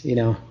 injections,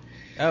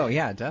 Oh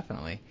yeah,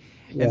 definitely.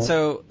 Yeah. And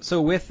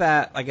so with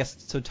that, I guess,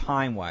 so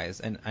time-wise,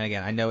 and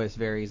again, I know it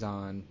varies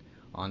on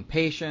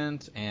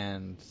patient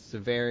and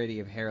severity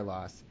of hair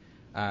loss,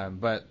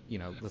 but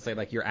let's say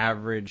like your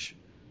average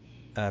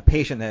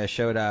patient that has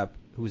showed up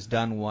who's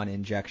done one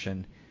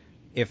injection,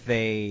 if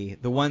the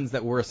ones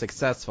that were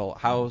successful,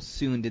 how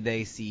soon did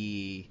they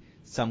see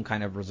some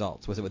kind of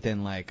results? Was it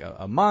within like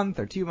a month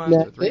or 2 months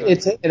or 3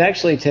 months? It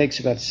actually takes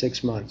about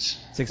 6 months.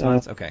 6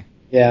 months, okay.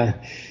 Yeah.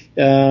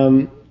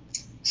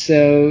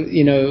 So,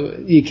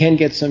 you can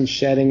get some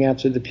shedding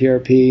after the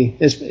PRP,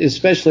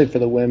 especially for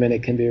the women.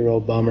 It can be a real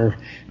bummer.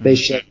 They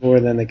shed more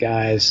than the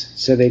guys,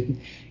 so they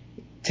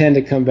tend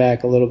to come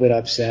back a little bit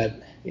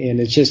upset. And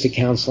it's just a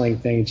counseling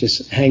thing.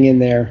 Just hang in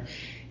there.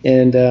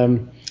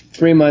 And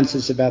 3 months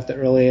is about the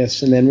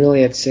earliest, and then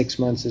really at 6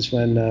 months is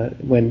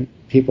when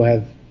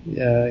people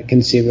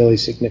can see really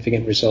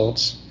significant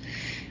results.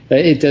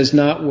 It does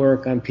not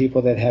work on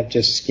people that have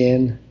just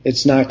skin.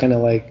 It's not going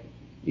to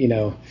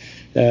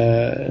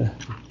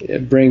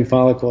bring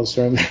follicles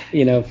from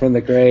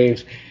the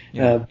grave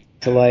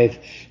to life.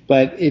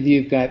 But if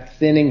you've got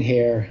thinning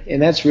hair,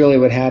 and that's really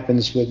what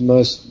happens with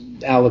most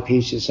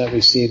alopecias that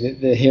we see,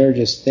 the hair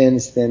just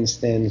thins,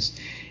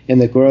 and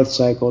the growth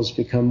cycles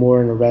become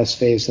more in a rest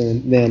phase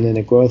than in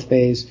a growth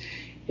phase.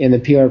 And the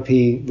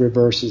PRP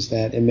reverses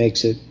that and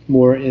makes it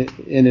more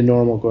in a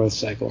normal growth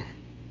cycle.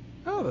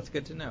 Oh, that's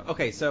good to know.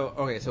 Okay, so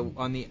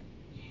on the,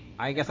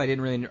 I guess I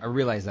didn't really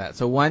realize that.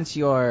 So once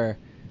you're,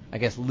 I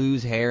guess,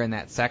 lose hair in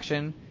that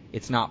section,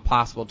 it's not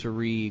possible to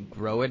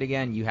regrow it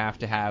again. You have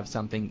to have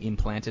something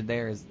implanted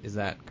there. Is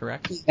that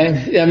correct?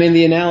 I mean,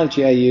 the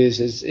analogy I use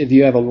is if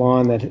you have a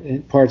lawn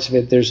that parts of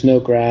it there's no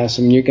grass,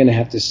 I mean, you're going to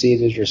have to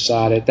seed it or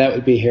sod it. That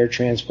would be hair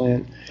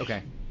transplant.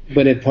 Okay.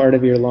 But if part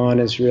of your lawn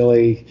is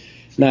really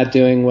not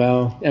doing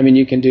well, I mean,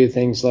 you can do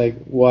things like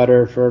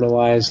water,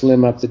 fertilize,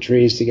 limb up the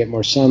trees to get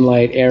more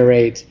sunlight,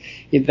 aerate.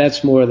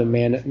 That's more of the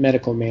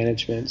medical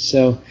management.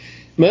 So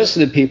most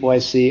of the people I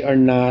see are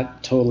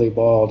not totally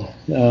bald.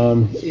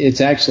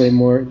 It's actually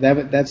more,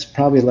 that's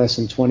probably less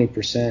than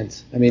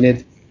 20%. I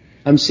mean,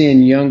 I'm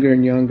seeing younger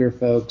and younger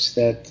folks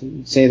that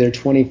say they're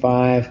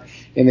 25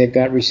 and they've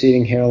got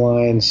receding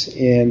hairlines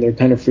and they're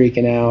kind of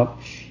freaking out,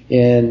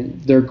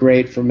 and they're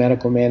great for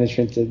medical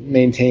management to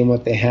maintain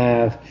what they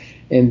have.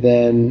 And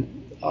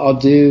then I'll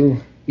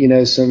do,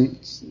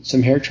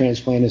 some hair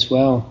transplant as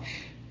well.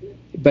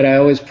 But I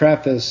always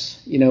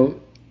preface,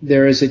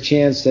 there is a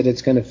chance that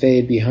it's going to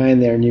fade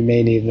behind there and you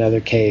may need another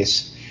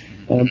case.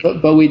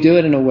 But we do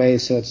it in a way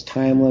so it's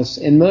timeless.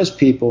 And most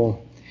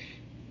people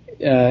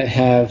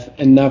have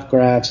enough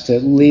grafts to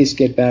at least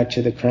get back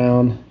to the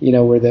crown,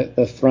 where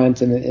the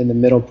front and the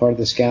middle part of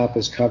the scalp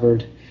is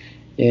covered.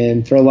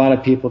 And for a lot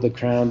of people, the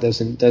crown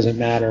doesn't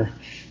matter.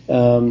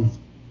 But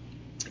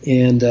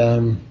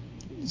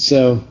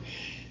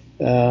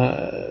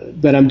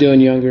I'm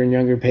doing younger and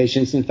younger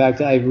patients. In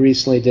fact, I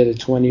recently did a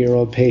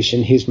 20-year-old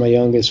patient. He's my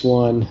youngest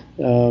one,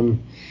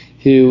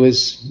 who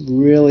was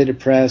really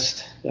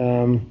depressed,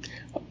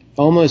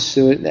 almost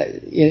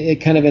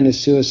kind of in a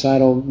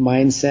suicidal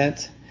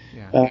mindset,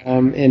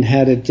 and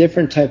had a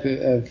different type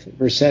of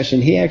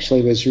recession. He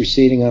actually was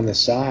receding on the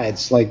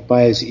sides, like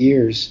by his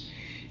ears,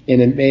 and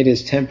it made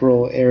his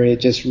temporal area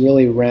just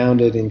really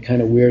rounded and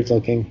kind of weird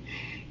looking.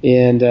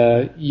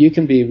 And you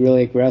can be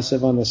really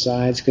aggressive on the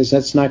sides because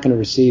that's not going to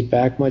recede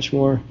back much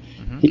more.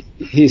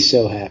 Mm-hmm. He's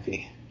so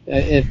happy.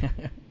 And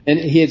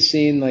he had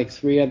seen like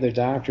 3 other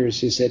doctors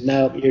who said,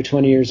 no, you're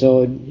 20 years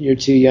old, you're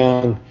too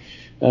young.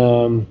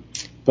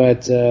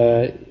 But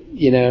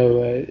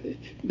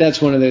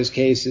that's one of those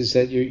cases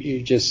that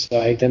you're just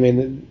psyched. I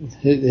mean,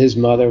 his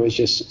mother was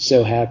just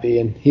so happy,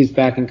 and he's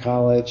back in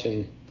college,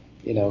 and,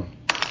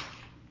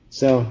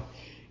 so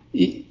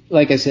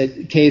like I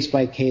said, case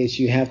by case,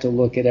 you have to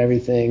look at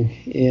everything.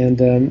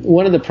 And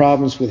one of the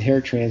problems with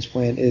hair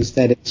transplant is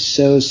that it's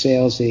so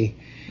salesy,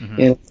 and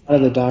a lot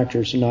of the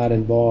doctors are not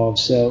involved.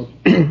 So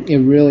it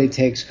really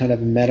takes kind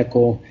of a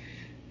medical,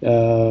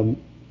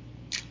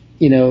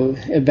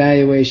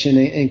 evaluation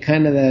and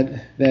kind of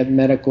that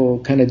medical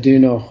kind of do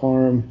no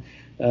harm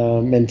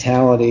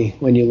mentality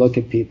when you look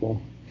at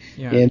people.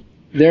 Yeah. And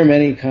there are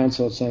many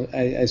consults.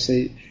 I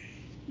say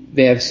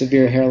they have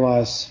severe hair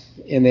loss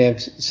and they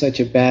have such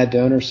a bad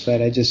donor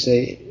site. I just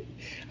say,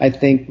 I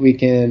think we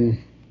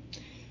can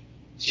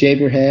shave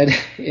your head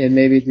and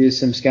maybe do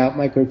some scalp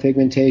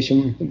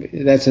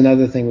micropigmentation. That's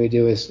another thing we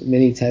do is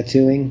mini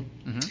tattooing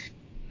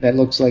that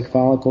looks like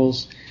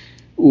follicles,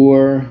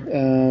 or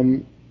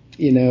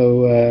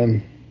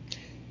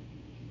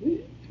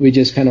we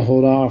just kind of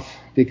hold off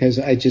because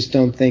I just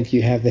don't think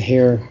you have the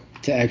hair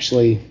to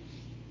actually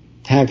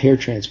have hair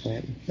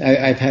transplant.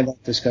 I've had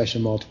that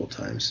discussion multiple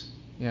times.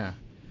 Yeah.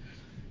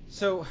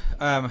 So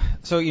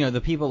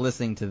the people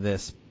listening to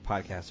this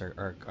podcast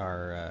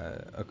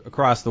are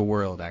across the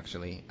world,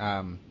 actually.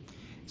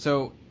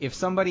 So if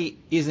somebody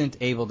isn't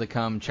able to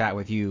come chat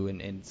with you,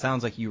 and it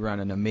sounds like you run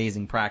an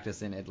amazing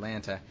practice in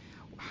Atlanta,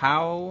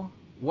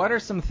 what are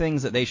some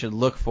things that they should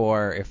look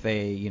for if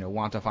they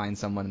want to find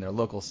someone in their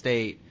local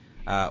state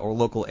or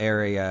local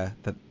area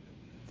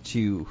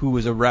who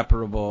is a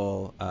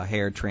reputable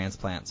hair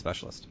transplant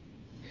specialist?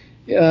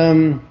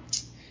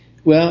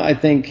 Well, I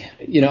think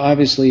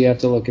obviously you have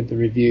to look at the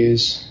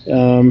reviews,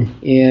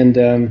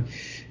 and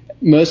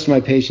most of my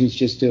patients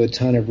just do a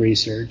ton of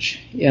research,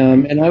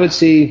 and I would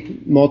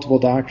see multiple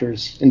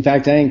doctors. In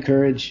fact, I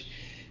encourage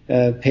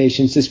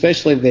patients,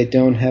 especially if they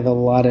don't have a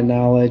lot of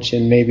knowledge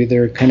and maybe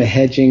they're kind of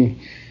hedging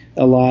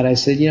a lot. I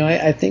said,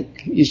 I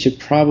think you should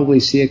probably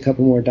see a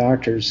couple more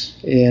doctors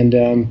and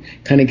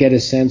kind of get a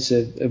sense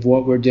of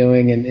what we're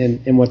doing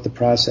and what the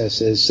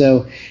process is.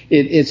 So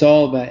it's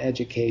all about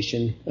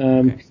education.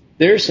 Okay.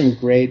 There are some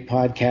great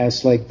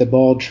podcasts like The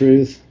Bald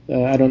Truth.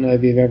 I don't know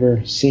if you've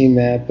ever seen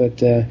that, but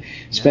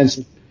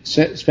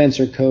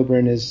Spencer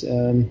Coburn is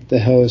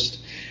the host.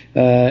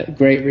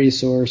 Great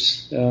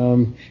resource.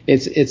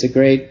 It's a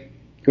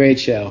great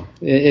show.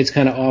 It's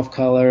kind of off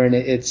color, and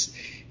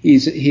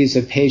he's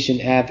a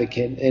patient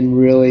advocate and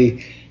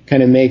really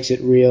kind of makes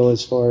it real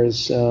as far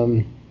as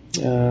who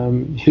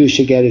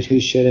should get it,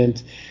 who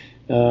shouldn't.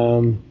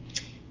 I'm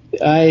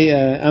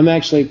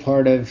actually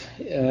part of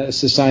a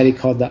society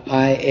called the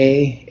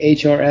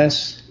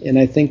IAHRS, and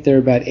I think there are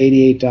about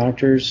 88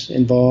 doctors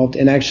involved.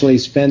 And actually,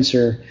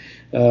 Spencer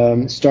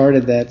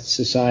started that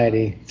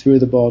society through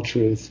The Bald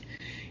Truth,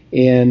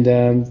 and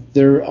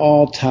they're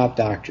all top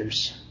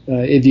doctors.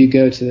 If you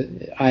go to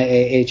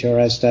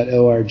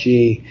iahrs.org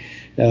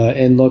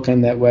and look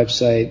on that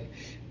website,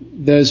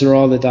 those are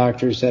all the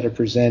doctors that are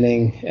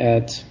presenting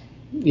at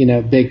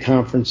big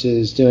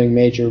conferences, doing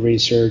major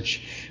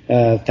research,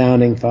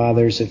 founding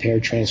fathers of hair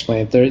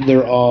transplant.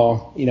 They're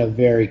all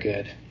very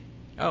good.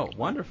 Oh,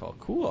 wonderful,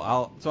 cool.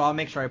 I'll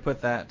make sure I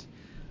put that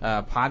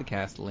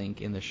podcast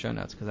link in the show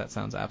notes because that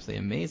sounds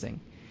absolutely amazing.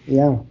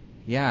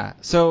 Yeah.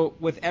 So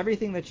with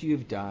everything that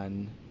you've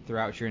done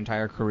throughout your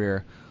entire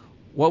career,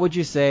 what would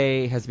you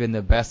say has been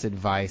the best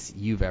advice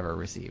you've ever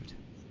received?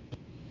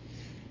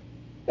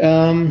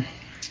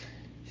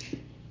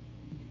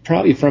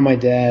 Probably from my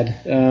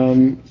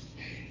dad.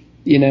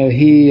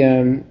 He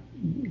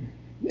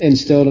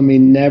instilled in me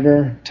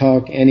never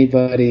talk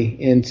anybody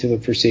into a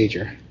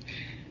procedure.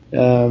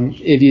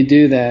 If you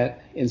do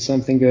that and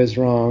something goes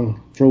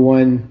wrong, for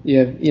one, you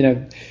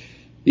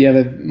have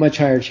a much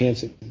higher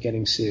chance of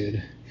getting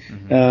sued.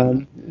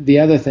 Mm-hmm. The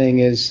other thing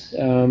is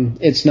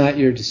it's not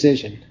your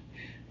decision,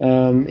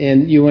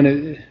 and you want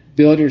to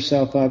build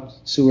yourself up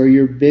so where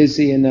you're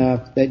busy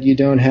enough that you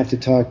don't have to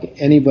talk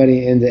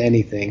anybody into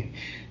anything.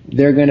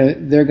 They're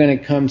gonna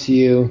come to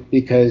you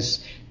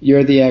because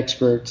you're the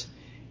expert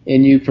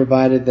and you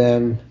provided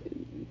them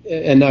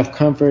enough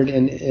comfort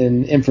and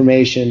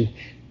information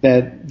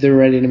that they're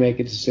ready to make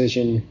a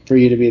decision for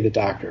you to be the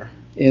doctor.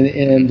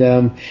 And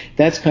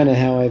that's kind of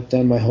how I've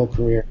done my whole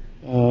career.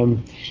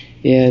 And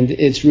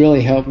it's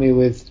really helped me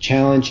with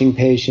challenging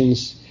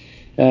patients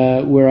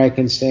where I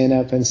can stand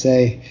up and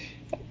say,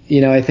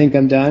 I think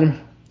I'm done.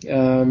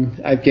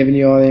 I've given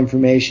you all the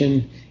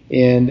information,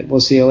 and we'll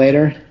see you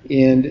later.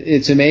 And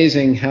it's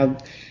amazing how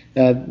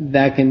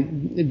that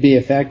can be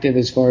effective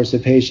as far as the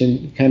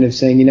patient kind of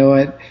saying,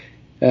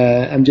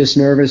 I'm just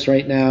nervous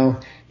right now.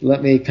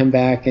 Let me come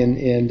back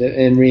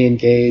and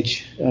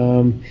re-engage.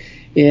 I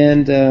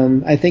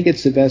think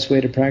it's the best way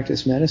to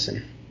practice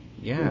medicine.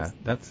 Yeah,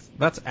 that's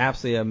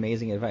absolutely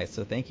amazing advice.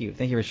 So thank you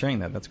for sharing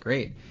that. That's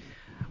great.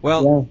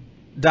 Well,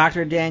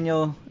 Dr.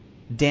 Daniel,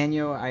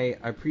 I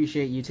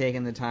appreciate you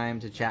taking the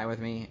time to chat with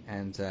me,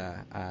 and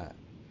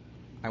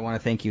I want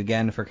to thank you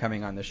again for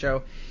coming on the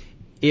show.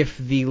 If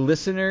the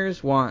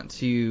listeners want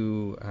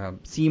to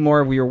see more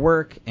of your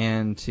work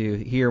and to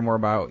hear more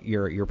about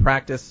your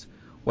practice,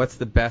 what's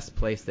the best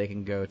place they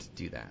can go to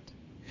do that?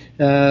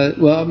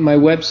 Well, my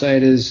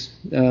website is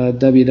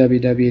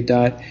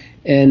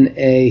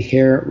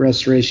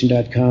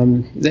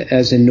www.nahairrestoration.com,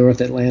 as in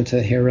North Atlanta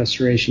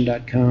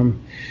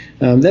hairrestoration.com.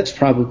 That's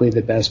probably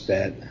the best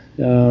bet.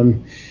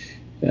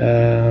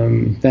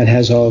 That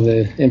has all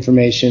the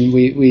information.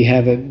 We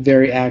have a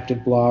very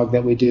active blog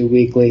that we do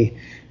weekly,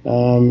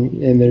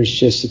 and there's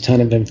just a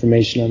ton of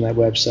information on that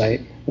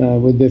website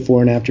with before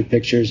and after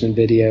pictures and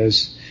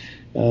videos.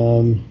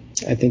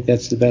 I think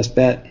that's the best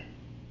bet.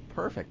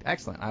 Perfect.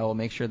 Excellent. I will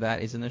make sure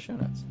that is in the show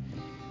notes.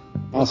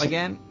 Awesome. Well,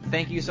 again,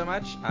 thank you so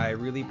much. I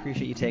really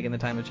appreciate you taking the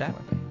time to chat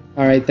with me.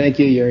 All right. Thank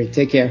you, Yuri.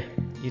 Take care.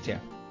 You too.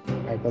 All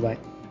right. Bye-bye.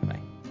 Bye.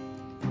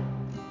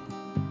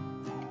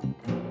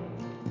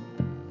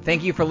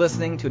 Thank you for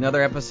listening to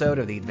another episode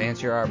of the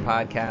Advance Your Art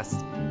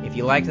podcast. If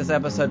you like this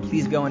episode,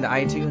 please go into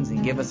iTunes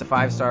and give us a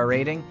 5-star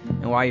rating.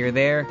 And while you're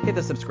there, hit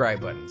the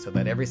subscribe button so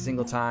that every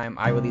single time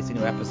I release a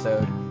new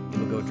episode, it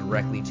will go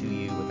directly to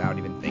you without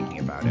even thinking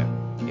about it.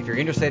 If you're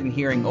interested in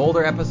hearing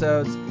older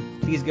episodes,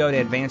 please go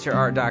to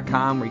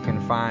advanceyourart.com where you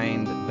can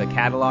find the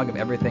catalog of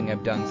everything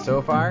I've done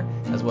so far,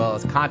 as well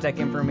as contact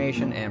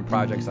information and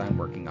projects I'm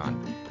working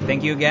on.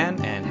 Thank you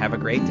again, and have a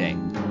great day.